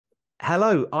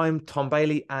Hello, I'm Tom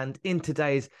Bailey, and in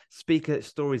today's Speaker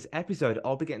Stories episode,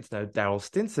 I'll be getting to know Darryll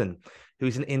Stinson, who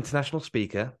is an international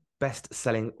speaker,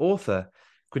 best-selling author,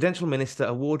 credential minister,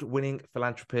 award-winning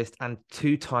philanthropist, and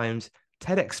two times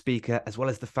TEDx speaker, as well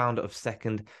as the founder of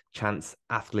Second Chance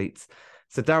Athletes.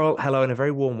 So, Darryll, hello, and a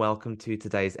very warm welcome to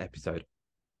today's episode.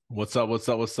 What's up? What's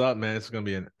up? What's up, man? It's going to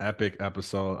be an epic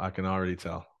episode. I can already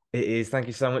tell. It is. Thank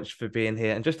you so much for being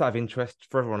here. And just out of interest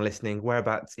for everyone listening,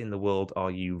 whereabouts in the world are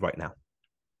you right now?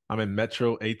 I'm in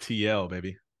Metro ATL,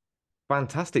 baby.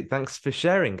 Fantastic. Thanks for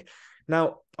sharing.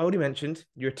 Now, I already mentioned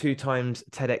you're a two times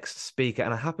TEDx speaker,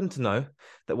 and I happen to know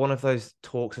that one of those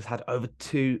talks has had over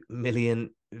 2 million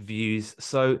views.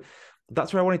 So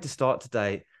that's where I wanted to start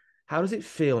today. How does it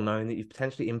feel knowing that you've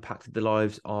potentially impacted the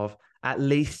lives of at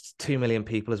least 2 million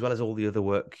people, as well as all the other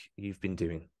work you've been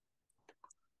doing?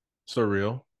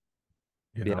 Surreal.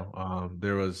 Yeah.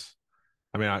 There was,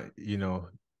 I mean,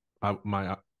 I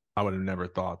would have never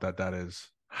thought that that is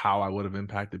how I would have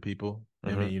impacted people.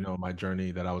 I Hmm. mean, my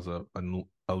journey that I was an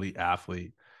elite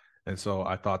athlete. And so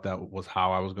I thought that was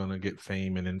how I was going to get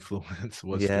fame and influence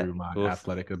was Yeah, through of my course.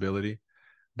 athletic ability.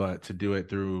 But to do it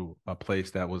through a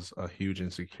place that was a huge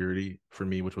insecurity for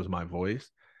me, which was my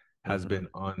voice, has Hmm. been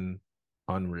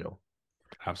unreal,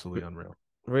 absolutely unreal.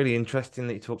 Really interesting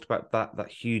that you talked about that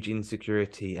huge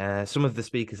insecurity. Some of the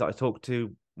speakers that I talked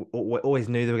to always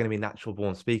knew they were going to be natural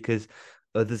born speakers.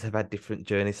 Others have had different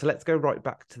journeys. So let's go right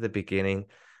back to the beginning.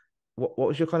 What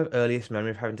was your kind of earliest memory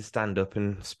of having to stand up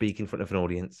and speak in front of an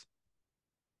audience?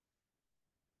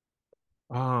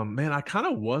 Man, I kind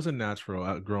of was a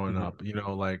natural growing Hmm. up.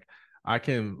 Like I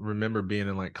can remember being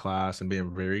in like class and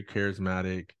being very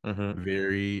charismatic, Hmm.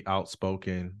 very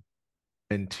outspoken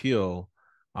until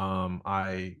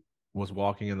I was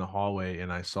walking in the hallway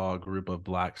and I saw a group of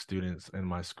black students in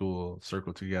my school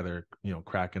circled together,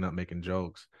 cracking up, making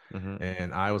jokes. Hmm.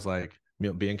 And I was like,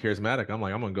 being charismatic, I'm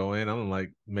like, I'm gonna go in, I'm gonna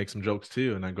like make some jokes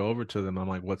too. And I go over to them, I'm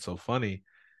like, what's so funny?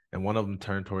 And one of them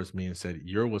turned towards me and said,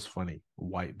 "You're what's funny,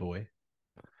 white boy."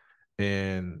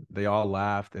 And they all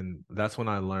laughed. And that's when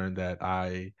I learned that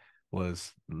I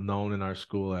was known in our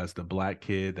school as the black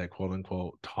kid that quote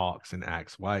unquote talks and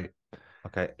acts white.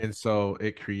 Okay. And so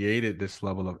it created this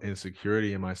level of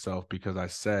insecurity in myself because I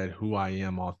said who I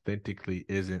am authentically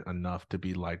isn't enough to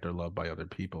be liked or loved by other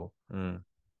people. Mm.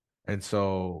 And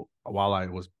so while I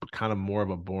was kind of more of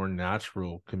a born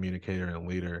natural communicator and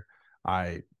leader,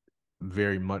 I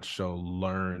very much so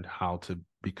learned how to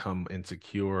become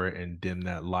insecure and dim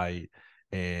that light.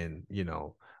 And,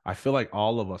 I feel like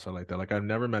all of us are like that. Like I've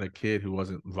never met a kid who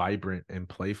wasn't vibrant and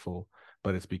playful,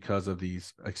 but it's because of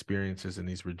these experiences and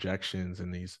these rejections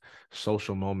and these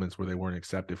social moments where they weren't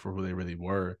accepted for who they really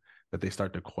were that they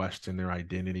start to question their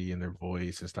identity and their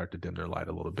voice and start to dim their light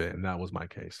a little bit. And that was my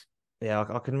case. Yeah,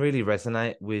 I can really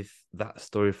resonate with that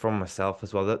story from myself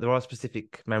as well. There are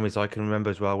specific memories I can remember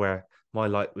as well where my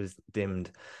light was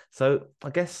dimmed. So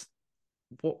I guess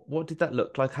what did that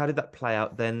look like? How did that play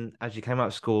out then as you came out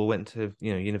of school, went to,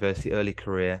 university, early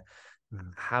career?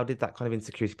 How did that kind of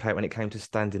insecurity play out when it came to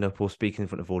standing up or speaking in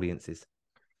front of audiences?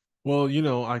 Well,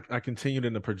 I continued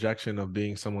in the projection of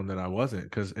being someone that I wasn't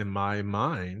because in my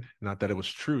mind, not that it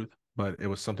was truth, but it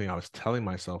was something I was telling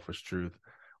myself was truth,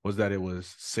 was that it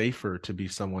was safer to be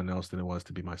someone else than it was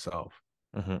to be myself.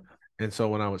 Hmm. And so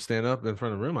when I would stand up in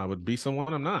front of the room, I would be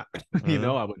someone I'm not. Hmm.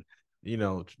 I would,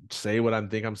 say what I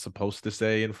think I'm supposed to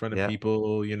say in front of Yeah.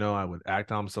 people. I would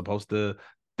act how I'm supposed to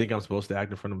think I'm supposed to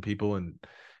act in front of people. And,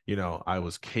 I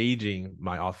was caging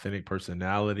my authentic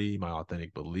personality, my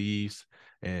authentic beliefs,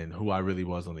 and who I really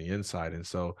was on the inside. And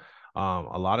so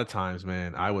a lot of times,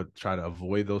 man, I would try to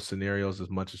avoid those scenarios as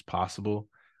much as possible.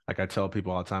 Like I tell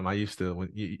people all the time, I used to, when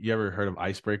you ever heard of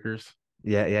icebreakers?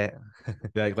 Yeah. Yeah.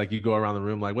 Like you go around the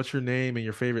room like what's your name and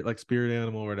your favorite like spirit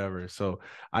animal or whatever. So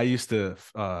I used to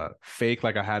fake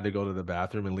like I had to go to the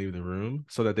bathroom and leave the room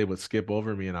so that they would skip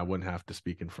over me and I wouldn't have to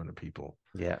speak in front of people.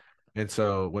 Yeah. And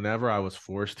so whenever I was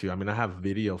forced to, I mean, I have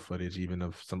video footage even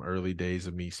of some early days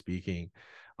of me speaking.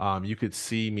 You could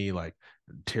see me like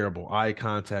terrible eye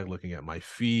contact, looking at my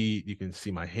feet. You can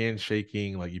see my hand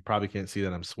shaking. Like you probably can't see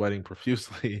that I'm sweating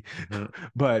profusely, Hmm.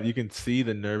 but you can see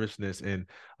the nervousness. And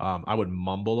I would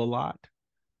mumble a lot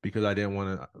because I didn't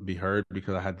want to be heard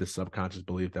because I had this subconscious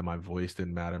belief that my voice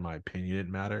didn't matter, my opinion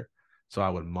didn't matter. So I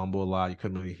would mumble a lot. You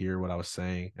couldn't really hear what I was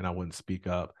saying, and I wouldn't speak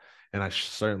up. And I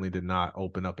certainly did not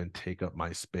open up and take up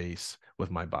my space with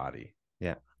my body.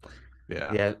 Yeah.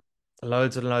 Yeah. Yeah.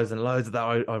 Loads and loads and loads of that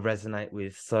I resonate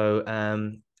with. So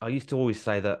I used to always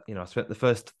say that, I spent the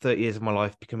first 30 years of my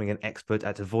life becoming an expert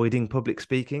at avoiding public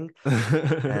speaking.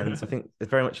 And I think it's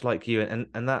very much like you. And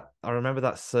that I remember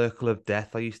that circle of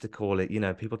death, I used to call it.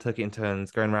 People took it in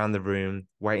turns, going around the room,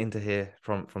 waiting to hear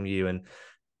from you. And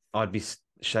I'd be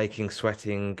shaking,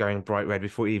 sweating, going bright red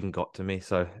before it even got to me.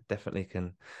 So definitely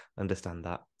can understand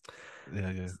that.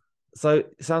 Yeah, yeah. So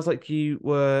it sounds like you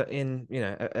were in,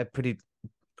 a pretty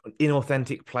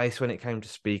inauthentic place when it came to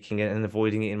speaking and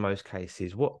avoiding it in most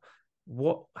cases.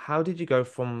 How did you go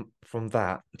from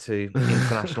that to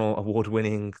international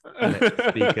award-winning,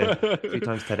 speaker, two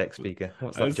times TEDx speaker?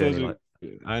 What's that It's journey such like?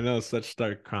 I know, such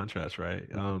stark contrast, right?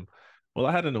 Well,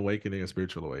 I had an awakening, a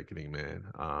spiritual awakening, man.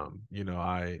 I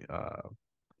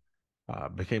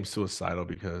became suicidal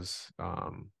because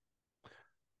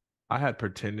I had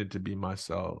pretended to be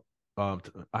myself. I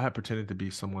had pretended to be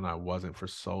someone I wasn't for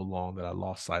so long that I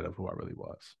lost sight of who I really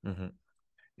was. Hmm.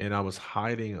 And I was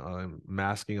hiding,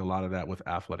 masking a lot of that with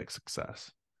athletic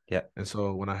success. Yeah. And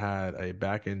so when I had a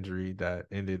back injury that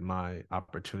ended my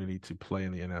opportunity to play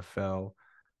in the NFL,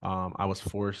 I was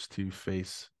forced to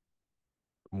face,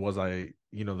 was I,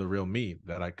 the real me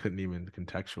that I couldn't even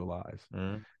contextualize.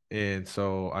 Mm. And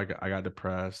so I got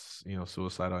depressed,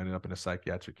 suicidal. I ended up in a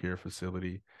psychiatric care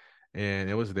facility. And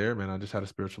it was there, man. I just had a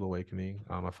spiritual awakening.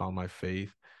 I found my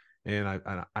faith. And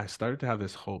I started to have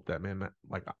this hope that, man,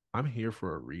 like I'm here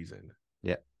for a reason.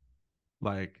 Yeah.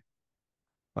 Like,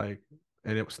 like,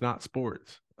 and it was not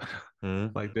sports.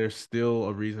 Mm. Like there's still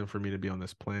a reason for me to be on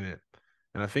this planet.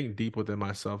 And I think deep within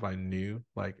myself, I knew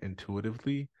like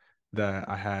intuitively that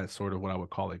I had sort of what I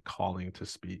would call a calling to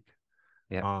speak.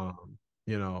 Yeah. Um,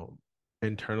 you know,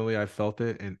 internally I felt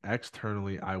it, and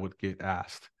externally I would get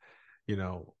asked,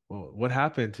 well, what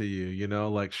happened to you?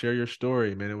 Like share your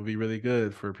story, man. It would be really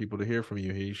good for people to hear from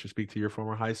you. Hey, you should speak to your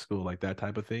former high school, like that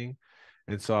type of thing.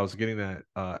 And so I was getting that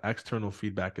external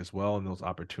feedback as well in those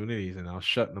opportunities, and I was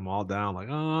shutting them all down, like,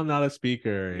 oh, I'm not a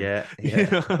speaker, and Yeah.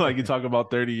 Yeah. like you talk about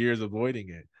 30 years avoiding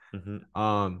it.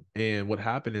 Hmm. And what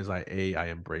happened is I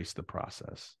embraced the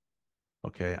process.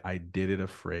 Okay, I did it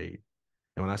afraid.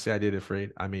 And when I say I did it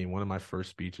afraid, I mean one of my first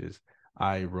speeches,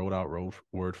 I wrote out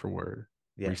word for word,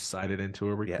 Yeah. recited into a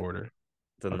Yeah. recorder.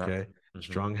 Done that. Okay. Hmm.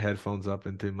 Strung headphones up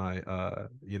into my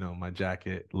my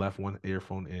jacket, left one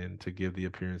earphone in to give the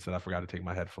appearance that I forgot to take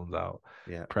my headphones out.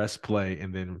 Yeah. Press play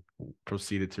and then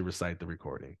proceeded to recite the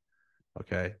recording.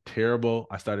 Okay. Terrible.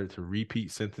 I started to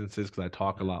repeat sentences because I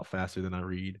talk a lot faster than I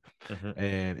read. Hmm.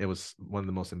 And it was one of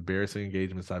the most embarrassing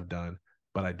engagements I've done,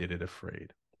 but I did it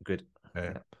afraid. Good.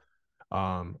 Okay. Yeah.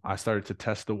 I started to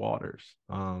test the waters.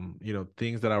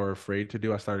 Things that I were afraid to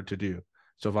do, I started to do.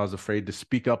 So if I was afraid to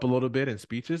speak up a little bit in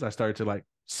speeches, I started to like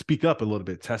speak up a little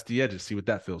bit, test the edges, see what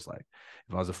that feels like.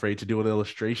 If I was afraid to do an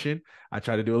illustration, I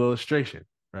tried to do an illustration,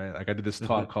 right? Like I did this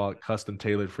talk Hmm. called Custom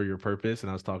Tailored for Your Purpose, and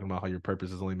I was talking about how your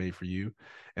purpose is only made for you.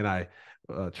 And I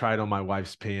tried on my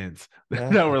wife's pants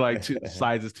that were like two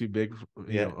sizes too big,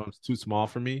 Yeah. too small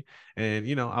for me. And,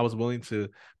 I was willing to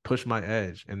push my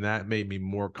edge, and that made me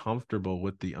more comfortable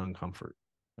with the uncomfort.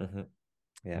 Hmm.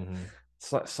 Yeah. Hmm.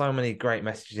 So many great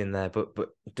messages in there, but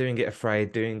doing it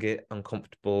afraid, doing it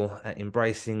uncomfortable,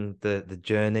 embracing the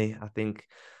journey, I think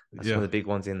are some of Yeah. the big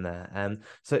ones in there.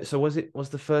 So was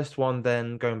the first one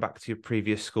then going back to your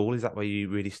previous school? Is that where you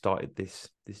really started this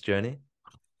journey?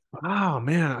 Oh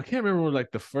man, I can't remember what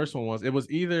like the first one was. It was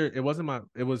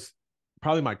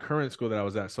probably my current school that I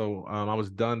was at. So I was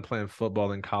done playing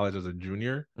football in college as a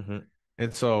junior. Hmm.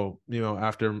 And so,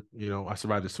 after, I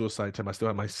survived the suicide attempt, I still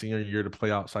had my senior year to play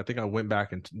out. So I think I went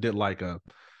back and did like I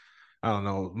don't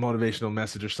know, motivational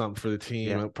message or something for the team.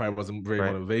 Yeah, It probably wasn't very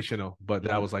great. motivational, but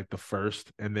that Hmm. was like the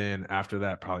first. And then after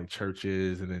that, probably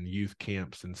churches and then youth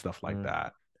camps and stuff like Mm.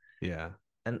 that. Yeah.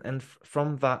 And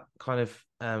from that kind of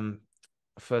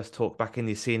first talk back in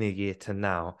your senior year to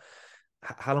now,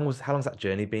 how long's that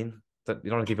journey been? You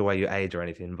don't want to give away your age or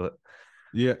anything, but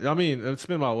Yeah. I mean, it's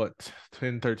been about what,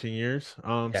 10, 13 years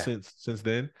yeah, since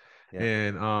then. yeah.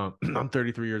 And I'm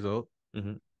 33 years old.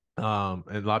 Hmm.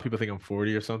 And a lot of people think I'm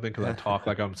 40 or something because I talk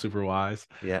like I'm super wise.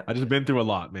 Yeah, I just been through a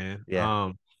lot, man.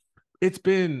 yeah. It's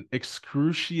been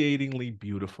excruciatingly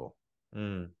beautiful.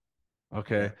 Mm.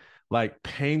 Okay. Yeah. Like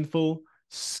painful,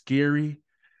 scary.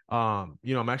 I'm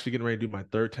actually getting ready to do my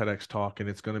third TEDx talk, and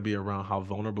it's going to be around how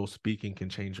vulnerable speaking can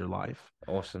change your life.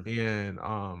 Awesome. And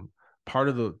part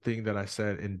of the thing that I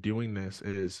said in doing this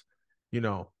is, you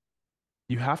know,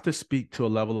 you have to speak to a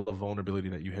level of vulnerability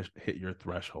that you hit your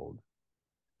threshold.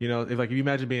 You know, if you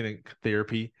imagine being in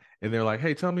therapy and they're like,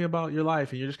 hey, tell me about your life.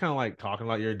 And you're just kind of like talking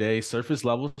about your day, surface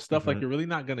level stuff. Like Hmm. you're really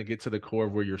not going to get to the core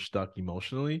of where you're stuck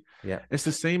emotionally. Yeah. It's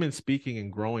the same in speaking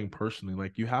and growing personally.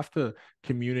 Like you have to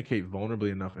communicate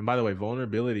vulnerably enough. And by the way,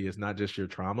 vulnerability is not just your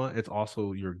trauma, it's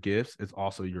also your gifts, it's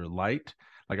also your light.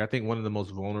 Like I think one of the most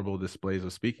vulnerable displays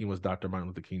of speaking was Dr. Martin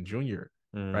Luther King Jr.,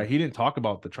 right? Mm, He didn't talk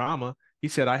about the trauma. He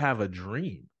said, I have a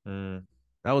dream. mm,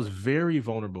 That was very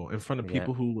vulnerable in front of yeah.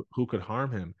 people who could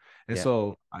harm him. And Yeah.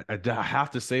 so I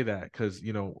have to say that because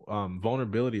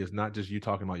vulnerability is not just you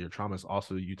talking about your trauma, it's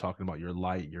also you talking about your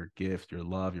light, your gift, your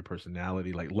love, your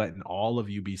personality, like letting all of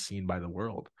you be seen by the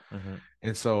world. Hmm.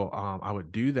 And so I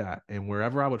would do that. And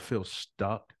wherever I would feel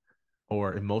stuck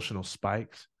or emotional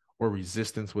spikes or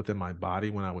resistance within my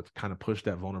body when I would kind of push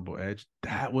that vulnerable edge,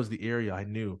 that was the area I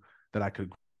knew that I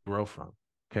could grow from.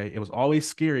 Okay. It was always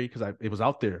scary because it was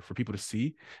out there for people to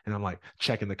see. And I'm like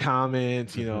checking the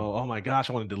comments, Hmm. oh my gosh,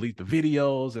 I want to delete the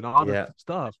videos and all this Yeah.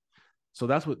 stuff. So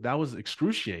that was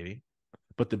excruciating.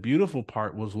 But the beautiful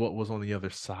part was what was on the other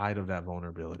side of that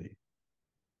vulnerability.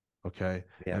 Okay.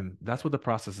 Yeah. And that's what the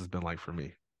process has been like for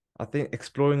me. I think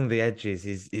exploring the edges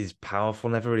is powerful.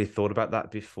 Never really thought about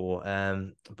that before.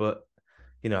 But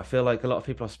I feel like a lot of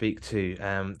people I speak to,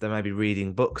 they may be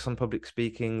reading books on public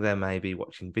speaking, they may be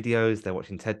watching videos, they're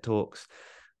watching TED Talks,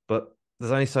 but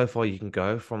there's only so far you can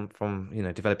go from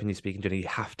developing your speaking journey. You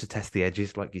have to test the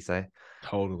edges, like you say.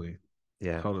 Totally.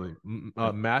 Yeah. Totally.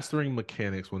 And Mastering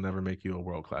mechanics will never make you a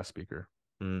world-class speaker.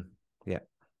 mm, yeah,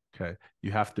 Okay.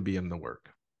 You have to be in the work.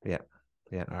 yeah,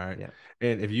 yeah, All right. yeah.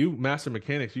 And if you master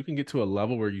mechanics, you can get to a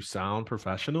level where you sound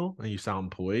professional and you sound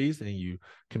poised and you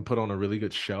can put on a really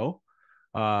good show.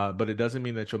 But it doesn't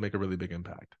mean that you'll make a really big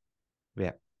impact.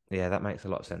 Yeah, yeah, that makes a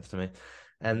lot of sense to me.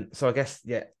 And so I guess,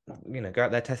 yeah, go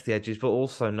out there, test the edges, but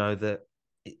also know that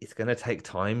it's going to take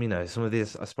time. Some of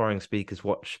these aspiring speakers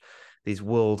watch these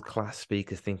world-class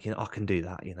speakers thinking, I can do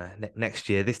that, next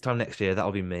year, this time next year,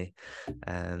 that'll be me.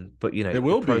 But, It the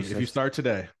will be if you process, start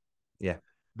today. yeah.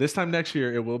 This time next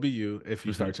year, it will be you if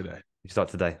you Hmm. start today. You start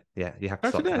today. Yeah, you have to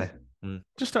Start start today. today. Mm.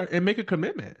 Just start and make a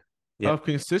commitment Yeah. of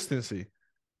consistency.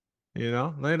 It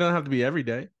doesn't have to be every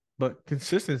day, but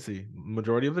consistency,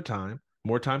 majority of the time,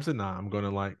 more times than not, I'm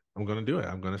gonna do it.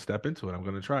 I'm gonna step into it. I'm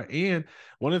gonna try. And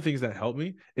one of the things that helped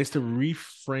me is to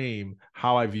reframe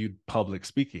how I viewed public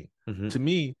speaking. Hmm. To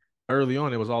me, early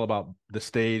on, it was all about the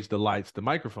stage, the lights, the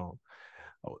microphone.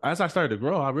 As I started to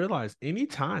grow, I realized any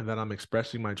time that I'm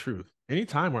expressing my truth, any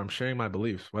time where I'm sharing my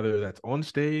beliefs, whether that's on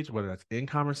stage, whether that's in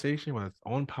conversation, whether it's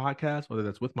on podcast, whether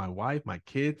that's with my wife, my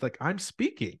kids, like I'm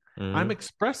speaking, I'm Hmm.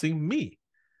 expressing me.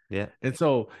 Yeah. And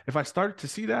so if I start to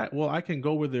see that, well, I can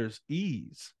go where there's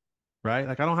ease, right?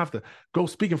 Like I don't have to go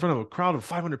speak in front of a crowd of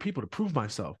 500 people to prove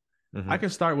myself. I Hmm. can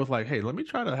start with like, hey, let me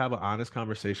try to have an honest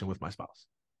conversation with my spouse.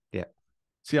 Yeah.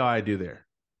 See how I do there.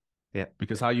 Yeah.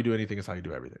 Because how you do anything is how you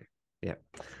do everything. Yeah.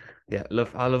 Yeah,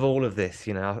 I love all of this.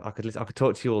 I could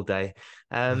talk to you all day.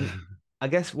 I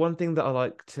guess one thing that I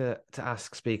like to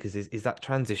ask speakers is that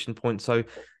transition point. So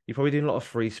you're probably doing a lot of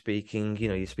free speaking.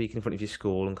 You're speaking in front of your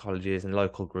school and colleges and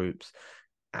local groups.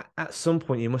 At some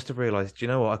point, you must have realized, you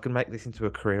know what, I can make this into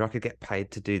a career. I could get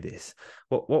paid to do this.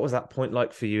 What was that point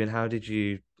like for you, and how did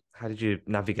you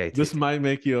navigate This it? might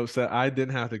make you upset. I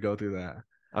didn't have to go through that.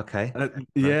 Okay, nice.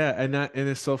 Yeah, and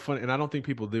it's so funny, and I don't think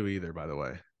people do either. By the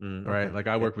way, all right. Okay, Like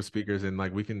I yeah, work with speakers, and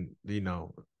like we can,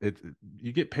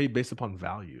 you get paid based upon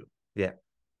value. yeah.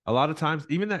 A lot of times,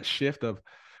 even that shift of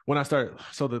when I started.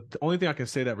 So the only thing I can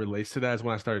say that relates to that is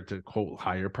when I started to quote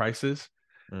higher prices,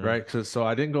 Mm, right? So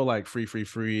I didn't go like free, free,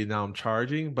 free. Now I'm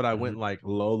charging, but I went hmm. like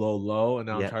low, low, low, and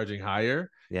now I'm Yeah, charging higher.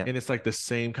 yeah. And it's like the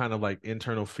same kind of like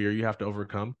internal fear you have to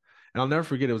overcome. And I'll never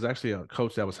forget, it was actually a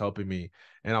coach that was helping me.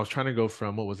 And I was trying to go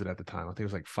from what was it at the time? I think it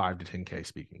was like 5 to 10K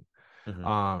speaking. Hmm.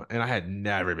 And I had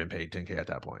never been paid 10K at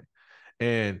that point.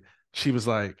 And she was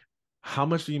like, how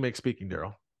much do you make speaking,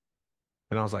 Darryll?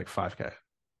 And I was like, 5K.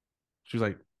 She was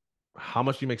like, how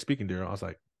much do you make speaking, Darryll? I was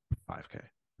like, 5K.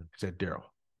 She said, Darryll,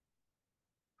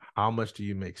 how much do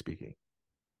you make speaking?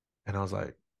 And I was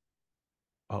like,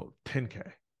 oh, 10K.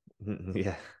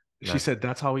 Yeah, She nice. said,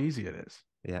 that's how easy it is.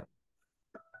 Yeah.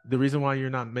 The reason why you're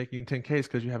not making 10K is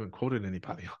because you haven't quoted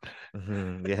anybody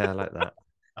on Yeah, I like that.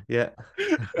 Yeah.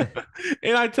 that.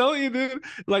 And I tell you, dude,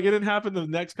 like it didn't happen the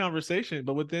next conversation,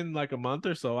 but within like a month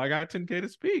or so, I got 10K to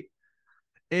speak.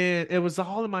 And it was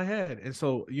all in my head. And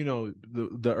so,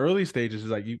 the early stages is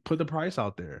like you put the price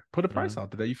out there, put a price Mm,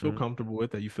 out there that you feel mm, comfortable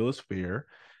with, that you feel is fair,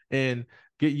 and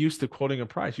get used to quoting a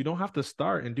price. You don't have to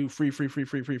start and do free, free, free,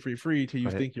 free, free, free, free till you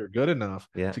got it. think you're good enough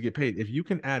Yeah, to get paid. If you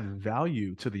can add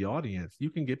value to the audience, you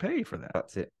can get paid for that.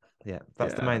 that's it. Yeah,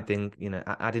 that's the main Yeah. thing,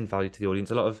 adding value to the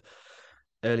audience. A lot of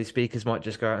early speakers might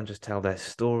just go out and just tell their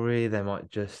story. They might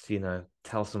just,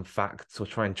 tell some facts or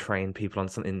try and train people on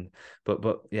something.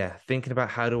 But yeah, thinking about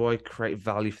how do I create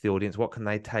value for the audience? What can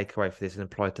they take away for this and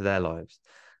apply to their lives?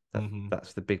 Hmm.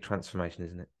 That's the big transformation,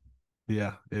 isn't it?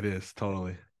 Yeah, it is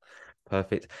totally.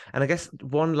 Perfect. And I guess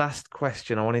one last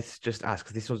question I wanted to just ask,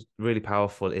 because this was really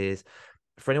powerful, is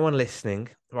for anyone listening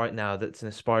right now that's an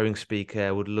aspiring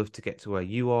speaker, would love to get to where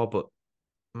you are, but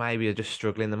maybe are just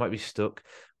struggling, they might be stuck.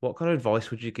 What kind of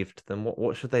advice would you give to them?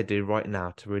 What should they do right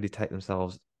now to really take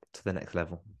themselves to the next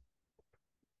level?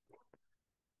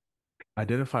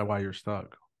 Identify why you're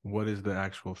stuck. What is the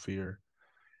actual fear?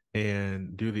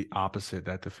 And do the opposite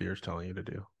that the fear is telling you to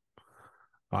do.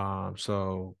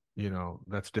 So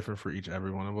that's different for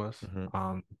every one of us.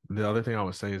 Hmm. The other thing I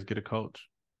would say is get a coach,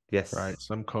 right? Yes.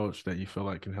 Some coach that you feel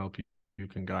like can help you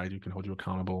can guide you, can hold you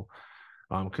accountable.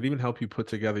 Could even help you put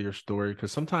together your story,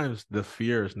 because sometimes the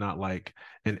fear is not like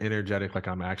an energetic, like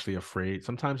I'm actually afraid.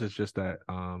 Sometimes it's just that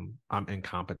I'm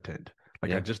incompetent,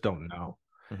 like I Yeah. just don't know.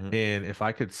 Hmm. And if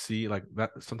I could see like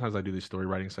that, sometimes I do these story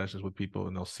writing sessions with people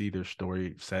and they'll see their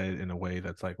story said in a way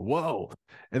that's like, whoa.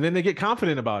 And then they get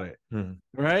confident about it. Hmm.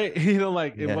 Right.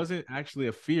 Like it Yeah. wasn't actually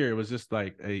a fear. It was just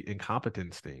like a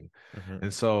incompetence thing. Hmm.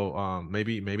 And so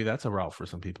maybe that's a route for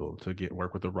some people to get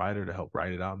work with a writer to help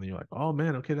write it out. And then you're like, oh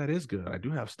man, okay, that is good. I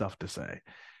do have stuff to say.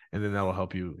 And then that'll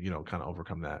help you, kind of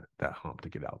overcome that hump to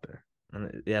get out there.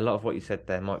 And yeah, a lot of what you said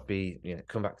there might be,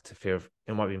 come back to fear of,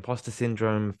 it might be imposter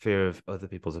syndrome, fear of other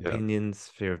people's Yeah. opinions,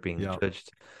 fear of being Yeah.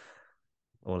 judged,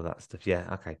 all of that stuff.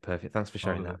 Yeah. Okay. Perfect. Thanks for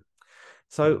sharing Totally. that.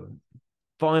 So, Totally.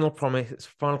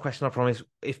 final question, I promise.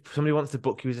 If somebody wants to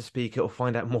book you as a speaker or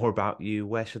find out more about you,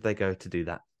 where should they go to do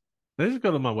that? They just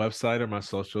go to my website or my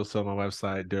socials. So my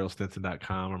website,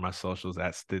 darrylstinson.com, or my socials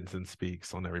at Stinson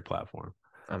Speaks on every platform.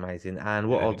 Amazing. And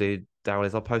what I'll Yeah, do, Darryll,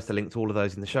 is I'll post a link to all of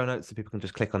those in the show notes so people can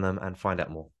just click on them and find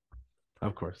out more.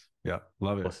 of course. Yeah.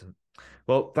 Love it. Awesome.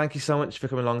 Well, thank you so much for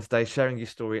coming along today, sharing your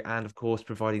story, and of course,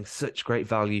 providing such great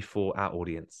value for our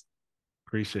audience.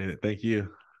 Appreciate it. Thank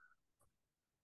you.